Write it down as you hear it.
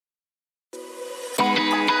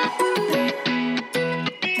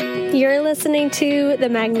You're listening to the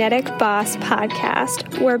Magnetic Boss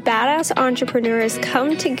Podcast, where badass entrepreneurs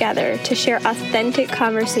come together to share authentic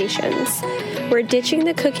conversations. We're ditching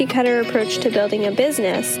the cookie-cutter approach to building a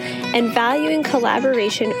business and valuing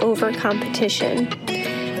collaboration over competition.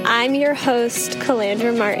 I'm your host,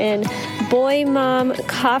 Calandra Martin, boy mom,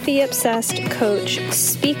 coffee-obsessed coach,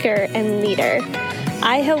 speaker, and leader.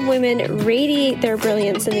 I help women radiate their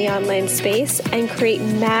brilliance in the online space and create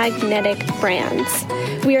magnetic brands.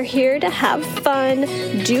 We are here to have fun,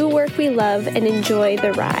 do work we love, and enjoy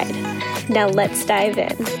the ride. Now let's dive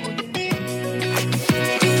in.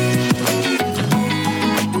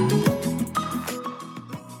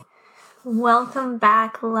 Welcome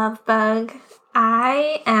back, Love Bug.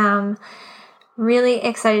 I am really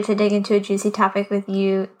excited to dig into a juicy topic with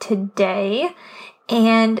you today,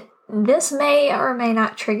 and this may or may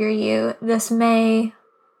not trigger you. This may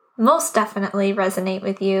most definitely resonate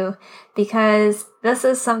with you because this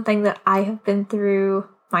is something that I have been through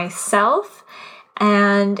myself,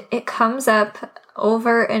 and it comes up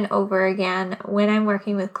over and over again when I'm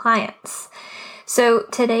working with clients. So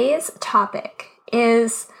today's topic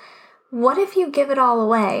is, what if you give it all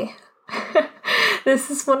away? This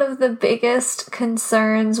is one of the biggest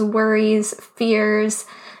concerns, worries, fears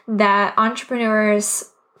that entrepreneurs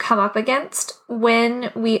come up against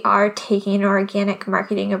when we are taking an organic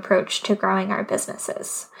marketing approach to growing our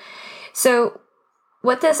businesses. So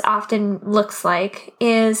what this often looks like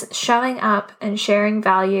is showing up and sharing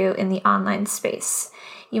value in the online space.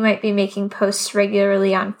 You might be making posts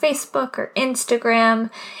regularly on Facebook or Instagram.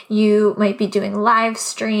 You might be doing live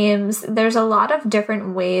streams. There's a lot of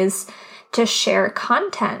different ways to share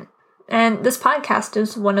content. And this podcast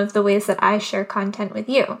is one of the ways that I share content with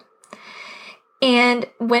you. And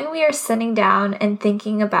when we are sitting down and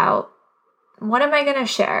thinking about, what am I going to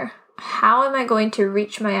share? How am I going to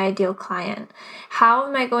reach my ideal client? How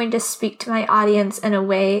am I going to speak to my audience in a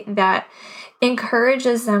way that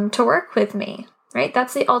encourages them to work with me? Right?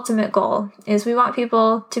 That's the ultimate goal, is we want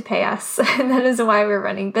people to pay us. And that is why we're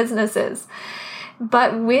running businesses.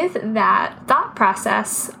 But with that thought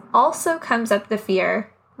process also comes up the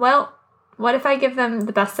fear, well, what if I give them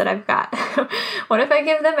the best that I've got? What if I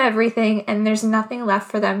give them everything and there's nothing left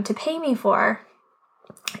for them to pay me for?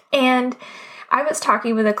 And I was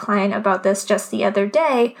talking with a client about this just the other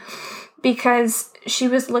day because she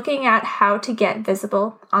was looking at how to get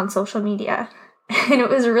visible on social media. And it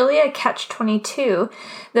was really a catch-22,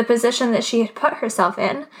 the position that she had put herself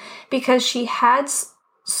in, because she had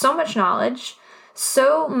so much knowledge,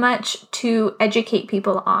 so much to educate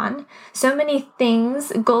people on, so many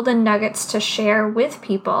things, golden nuggets to share with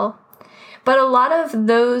people. But a lot of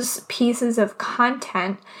those pieces of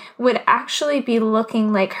content would actually be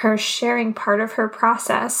looking like her sharing part of her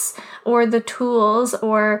process or the tools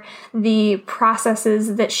or the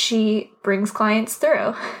processes that she brings clients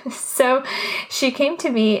through. So she came to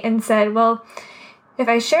me and said, well, if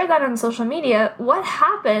I share that on social media, what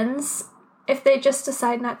happens if they just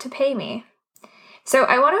decide not to pay me? So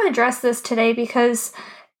I want to address this today because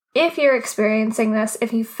if you're experiencing this,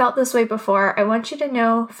 if you felt this way before, I want you to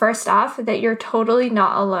know, first off, that you're totally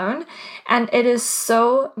not alone. And it is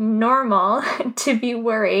so normal to be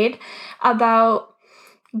worried about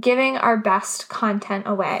giving our best content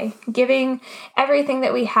away, giving everything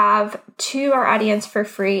that we have to our audience for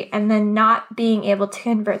free, and then not being able to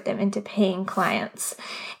convert them into paying clients.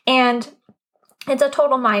 And it's a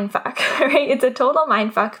total mindfuck, right? It's a total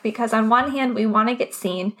mindfuck because on one hand, we want to get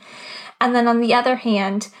seen. And then on the other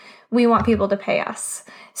hand, we want people to pay us.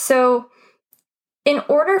 So in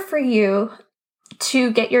order for you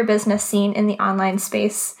to get your business seen in the online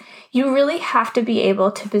space, you really have to be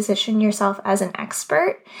able to position yourself as an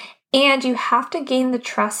expert, and you have to gain the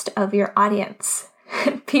trust of your audience.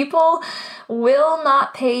 People will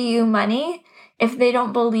not pay you money if they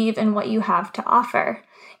don't believe in what you have to offer.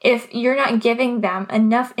 If you're not giving them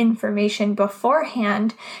enough information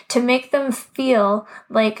beforehand to make them feel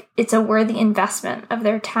like it's a worthy investment of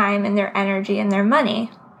their time and their energy and their money.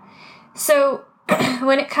 So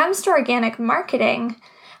when it comes to organic marketing,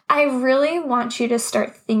 I really want you to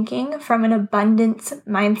start thinking from an abundance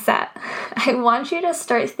mindset. I want you to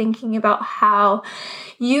start thinking about how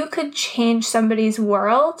you could change somebody's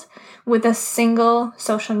world with a single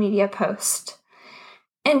social media post.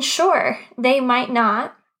 And sure, they might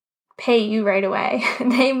not pay you right away.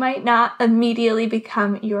 They might not immediately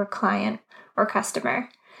become your client or customer.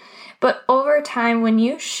 But over time, when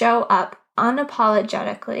you show up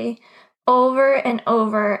unapologetically over and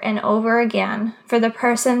over and over again for the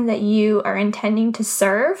person that you are intending to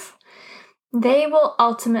serve, they will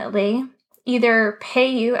ultimately either pay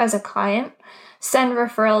you as a client send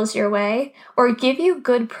referrals your way, or give you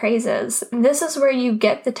good praises. This is where you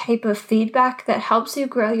get the type of feedback that helps you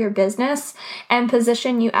grow your business and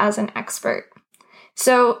position you as an expert.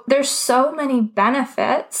 So there's so many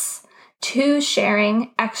benefits to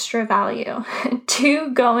sharing extra value,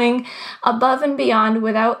 to going above and beyond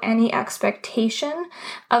without any expectation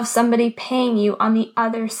of somebody paying you on the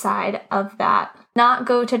other side of that. Not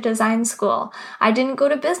go to design school. I didn't go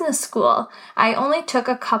to business school. I only took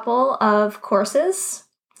a couple of courses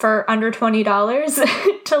for under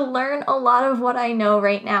 $20 to learn a lot of what I know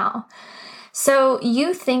right now. So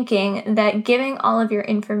you thinking that giving all of your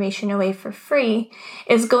information away for free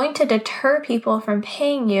is going to deter people from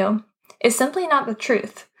paying you is simply not the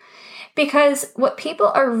truth. Because what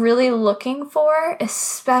people are really looking for,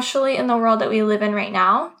 especially in the world that we live in right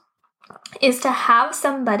now, is to have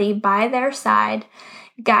somebody by their side,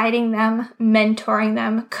 guiding them, mentoring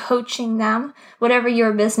them, coaching them, whatever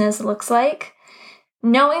your business looks like,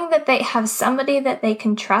 knowing that they have somebody that they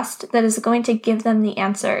can trust that is going to give them the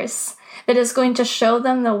answers, that is going to show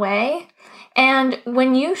them the way. And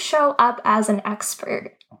when you show up as an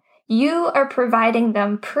expert, you are providing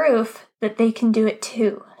them proof that they can do it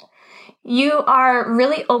too. You are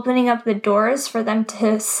really opening up the doors for them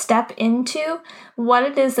to step into what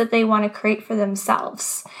it is that they want to create for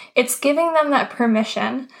themselves. It's giving them that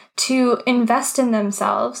permission to invest in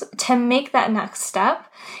themselves, to make that next step.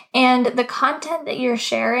 And the content that you're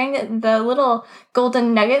sharing, the little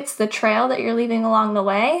golden nuggets, the trail that you're leaving along the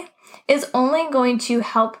way, is only going to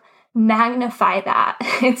help magnify that.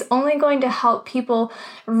 It's only going to help people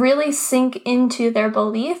really sink into their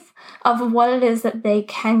belief of what it is that they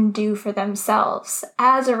can do for themselves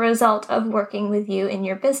as a result of working with you in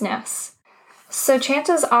your business. So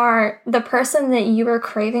chances are the person that you are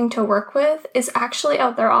craving to work with is actually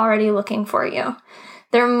out there already looking for you.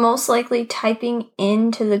 They're most likely typing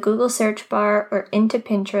into the Google search bar or into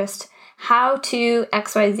Pinterest, how to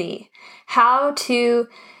XYZ, how to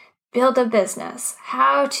build a business,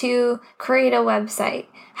 how to create a website,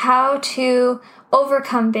 how to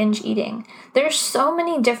overcome binge eating. There's so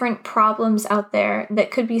many different problems out there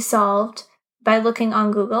that could be solved by looking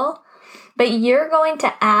on Google, but you're going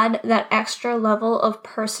to add that extra level of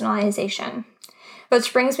personalization.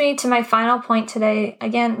 Which brings me to my final point today.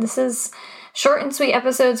 Again, this is short and sweet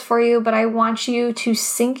episodes for you, but I want you to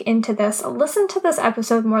sink into this. Listen to this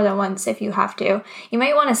episode more than once if you have to. You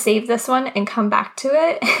might want to save this one and come back to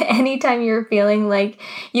it anytime you're feeling like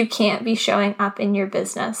you can't be showing up in your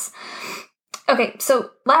business. Okay,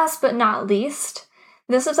 so last but not least,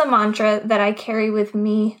 this is a mantra that I carry with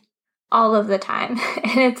me all of the time.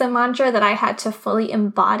 And it's a mantra that I had to fully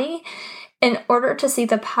embody in order to see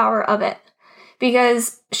the power of it.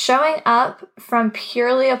 Because showing up from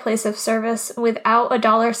purely a place of service without a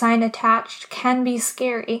dollar sign attached can be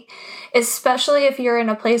scary, especially if you're in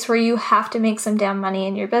a place where you have to make some damn money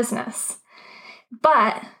in your business.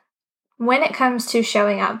 But when it comes to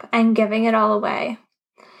showing up and giving it all away,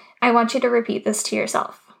 I want you to repeat this to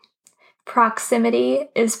yourself. Proximity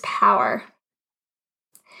is power.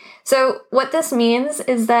 So what this means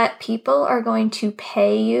is that people are going to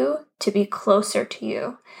pay you to be closer to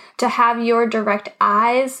you, to have your direct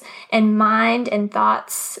eyes and mind and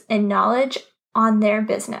thoughts and knowledge on their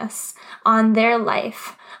business, on their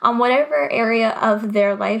life, on whatever area of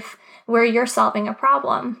their life where you're solving a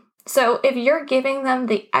problem. So if you're giving them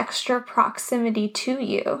the extra proximity to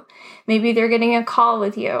you, maybe they're getting a call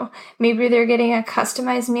with you, maybe they're getting a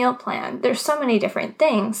customized meal plan. There's so many different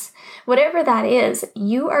things. Whatever that is,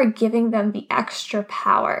 you are giving them the extra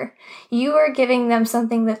power. You are giving them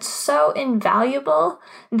something that's so invaluable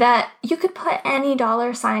that you could put any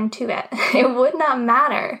dollar sign to it. It would not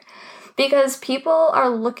matter because people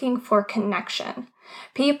are looking for connection.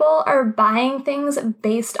 People are buying things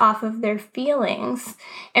based off of their feelings.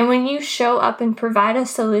 And when you show up and provide a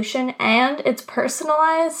solution and it's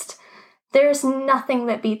personalized, there's nothing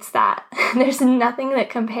that beats that. There's nothing that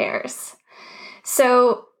compares.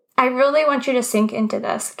 So I really want you to sink into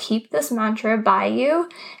this. Keep this mantra by you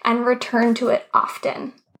and return to it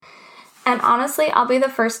often. And honestly, I'll be the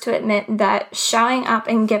first to admit that showing up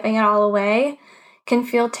and giving it all away can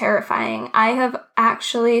feel terrifying. I have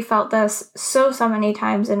actually felt this so many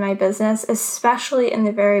times in my business, especially in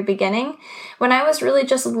the very beginning, when I was really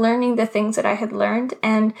just learning the things that I had learned,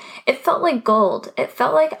 and it felt like gold. It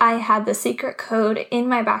felt like I had the secret code in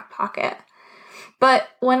my back pocket. But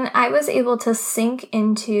when I was able to sink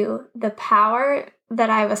into the power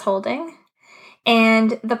that I was holding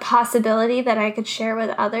and the possibility that I could share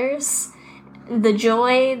with others, the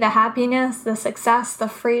joy, the happiness, the success, the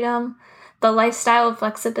freedom, the lifestyle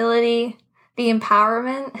flexibility, the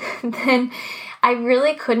empowerment, then I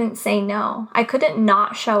really couldn't say no. I couldn't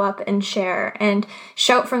not show up and share and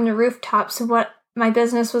shout from the rooftops what my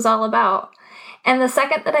business was all about. And the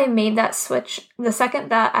second that I made that switch, the second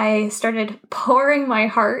that I started pouring my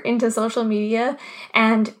heart into social media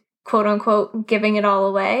and quote unquote giving it all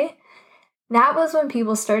away, that was when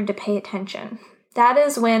people started to pay attention. That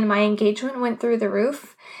is when my engagement went through the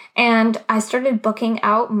roof and I started booking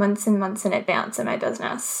out months and months in advance in my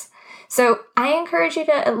business. So I encourage you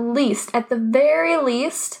to at the very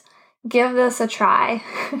least, give this a try.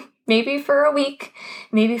 Maybe for a week,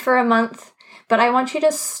 maybe for a month, but I want you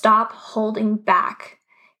to stop holding back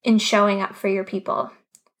in showing up for your people.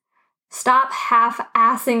 Stop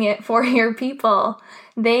half-assing it for your people.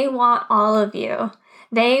 They want all of you.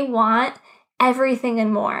 They want everything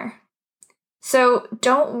and more. So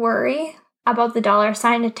don't worry about the dollar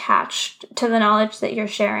sign attached to the knowledge that you're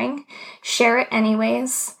sharing. Share it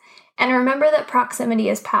anyways. And remember that proximity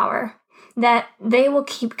is power, that they will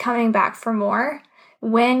keep coming back for more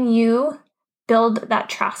when you build that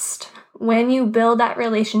trust, when you build that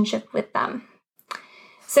relationship with them.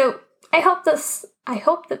 So I hope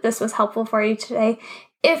that this was helpful for you today.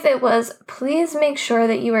 If it was, please make sure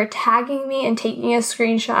that you are tagging me and taking a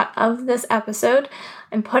screenshot of this episode.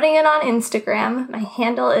 I'm putting it on Instagram. My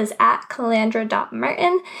handle is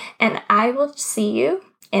 @calandra.martin, and I will see you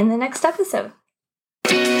in the next episode.